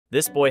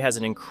This boy has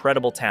an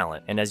incredible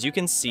talent, and as you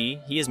can see,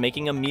 he is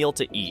making a meal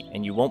to eat,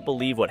 and you won't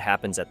believe what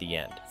happens at the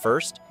end.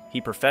 First, he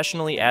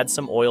professionally adds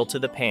some oil to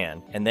the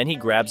pan, and then he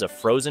grabs a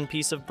frozen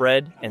piece of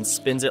bread and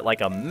spins it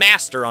like a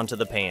master onto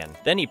the pan.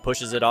 Then he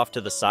pushes it off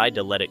to the side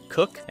to let it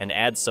cook and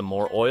adds some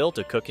more oil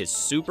to cook his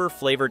super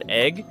flavored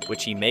egg,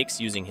 which he makes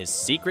using his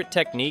secret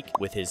technique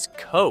with his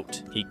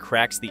coat. He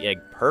cracks the egg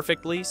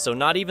perfectly, so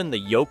not even the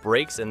yolk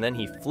breaks, and then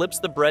he flips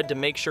the bread to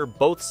make sure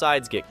both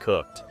sides get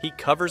cooked. He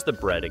covers the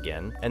bread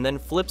again, and then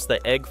flips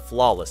the egg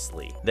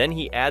flawlessly. Then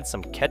he adds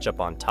some ketchup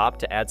on top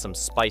to add some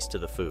spice to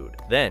the food.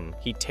 Then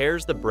he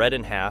tears the bread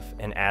in half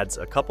and adds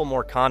a couple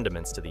more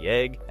condiments to the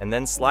egg, and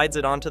then slides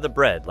it onto the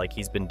bread like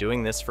he's been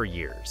doing this for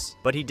years.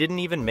 But he didn't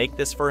even make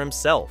this for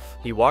himself.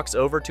 He walks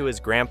over to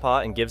his grandpa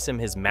and gives him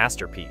his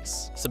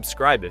masterpiece.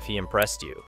 Subscribe if he impressed you.